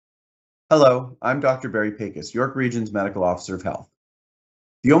Hello, I'm Dr. Barry Pecos, York Region's Medical Officer of Health.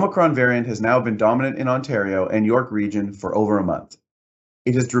 The Omicron variant has now been dominant in Ontario and York Region for over a month.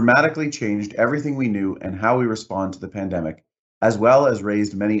 It has dramatically changed everything we knew and how we respond to the pandemic, as well as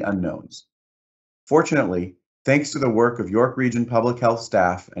raised many unknowns. Fortunately, thanks to the work of York Region public health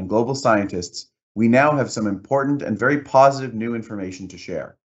staff and global scientists, we now have some important and very positive new information to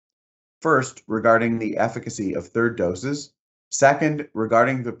share. First, regarding the efficacy of third doses. Second,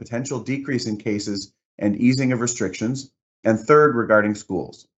 regarding the potential decrease in cases and easing of restrictions. And third, regarding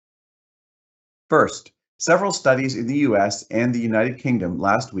schools. First, several studies in the US and the United Kingdom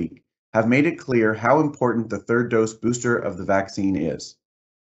last week have made it clear how important the third dose booster of the vaccine is.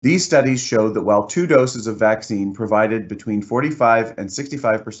 These studies showed that while 2 doses of vaccine provided between 45 and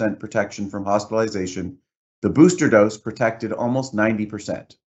 65% protection from hospitalization, the booster dose protected almost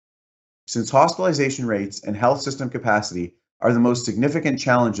 90%. Since hospitalization rates and health system capacity are the most significant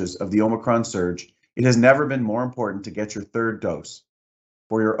challenges of the Omicron surge, it has never been more important to get your third dose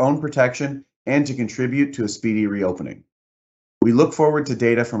for your own protection and to contribute to a speedy reopening. We look forward to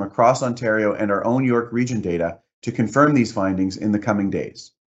data from across Ontario and our own York Region data to confirm these findings in the coming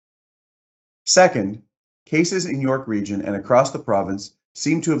days. Second, cases in York Region and across the province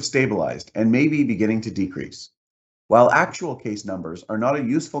seem to have stabilized and may be beginning to decrease. While actual case numbers are not a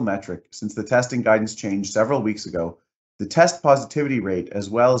useful metric since the testing guidance changed several weeks ago, the test positivity rate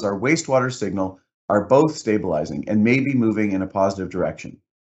as well as our wastewater signal are both stabilizing and may be moving in a positive direction.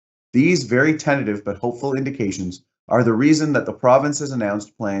 These very tentative but hopeful indications are the reason that the province has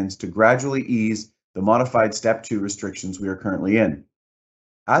announced plans to gradually ease the modified Step 2 restrictions we are currently in.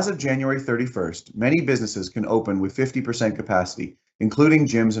 As of January 31st, many businesses can open with 50% capacity, including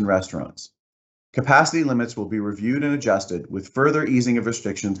gyms and restaurants. Capacity limits will be reviewed and adjusted with further easing of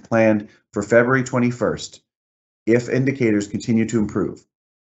restrictions planned for February 21st if indicators continue to improve.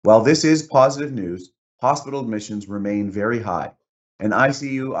 While this is positive news, hospital admissions remain very high, and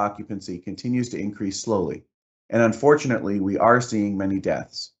ICU occupancy continues to increase slowly, and unfortunately, we are seeing many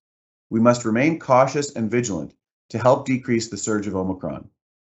deaths. We must remain cautious and vigilant to help decrease the surge of Omicron.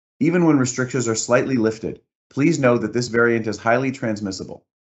 Even when restrictions are slightly lifted, please know that this variant is highly transmissible.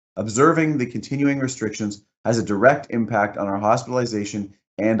 Observing the continuing restrictions has a direct impact on our hospitalization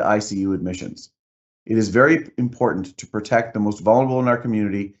and ICU admissions. It is very important to protect the most vulnerable in our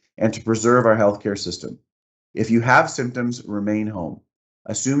community and to preserve our healthcare system. If you have symptoms, remain home.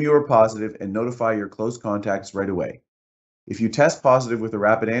 Assume you are positive and notify your close contacts right away. If you test positive with a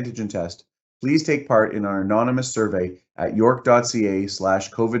rapid antigen test, please take part in our anonymous survey at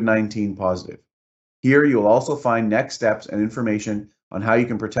york.ca/COVID-19 positive. Here you will also find next steps and information on how you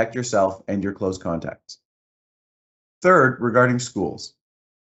can protect yourself and your close contacts. Third, regarding schools.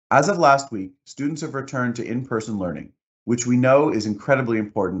 As of last week, students have returned to in-person learning, which we know is incredibly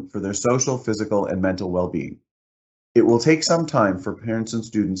important for their social, physical, and mental well-being. It will take some time for parents and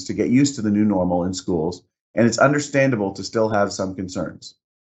students to get used to the new normal in schools, and it's understandable to still have some concerns.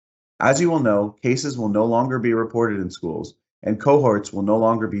 As you will know, cases will no longer be reported in schools, and cohorts will no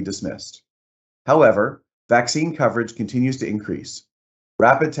longer be dismissed. However, vaccine coverage continues to increase.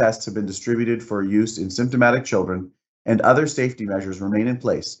 Rapid tests have been distributed for use in symptomatic children, and other safety measures remain in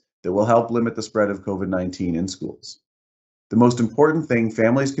place that will help limit the spread of COVID-19 in schools. The most important thing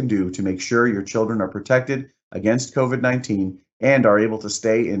families can do to make sure your children are protected against COVID-19 and are able to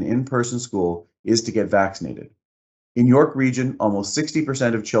stay in in-person school is to get vaccinated. In York Region, almost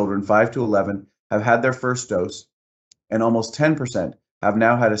 60% of children 5 to 11 have had their first dose, and almost 10% have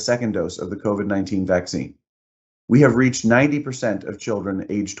now had a second dose of the COVID-19 vaccine. We have reached 90% of children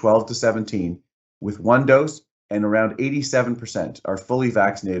aged 12 to 17 with 1 dose, and around 87% are fully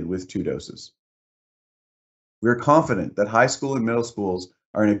vaccinated with 2 doses. We are confident that high school and middle schools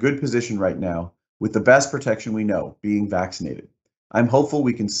are in a good position right now, with the best protection we know, being vaccinated. I'm hopeful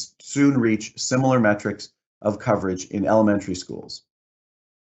we can soon reach similar metrics of coverage in elementary schools.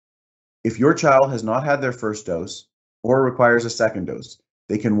 If your child has not had their first dose or requires a second dose,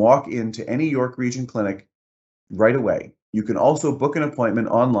 they can walk into any York Region clinic right away. You can also book an appointment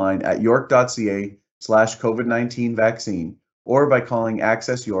online at york.ca/COVID-19 vaccine or by calling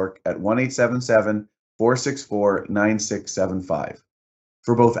Access York at 1-877-464-9675.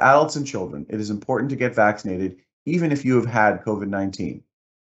 For both adults and children, it is important to get vaccinated even if you have had COVID-19.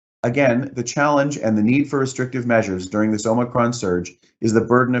 Again, the challenge and the need for restrictive measures during this Omicron surge is the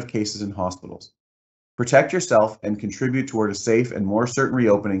burden of cases in hospitals. Protect yourself and contribute toward a safe and more certain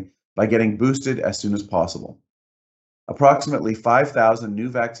reopening by getting boosted as soon as possible. Approximately 5,000 new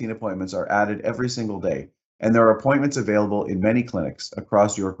vaccine appointments are added every single day, and there are appointments available in many clinics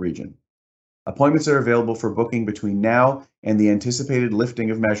across York Region. Appointments are available for booking between now and the anticipated lifting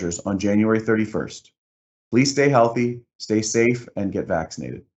of measures on January 31st. Please stay healthy, stay safe, and get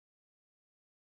vaccinated.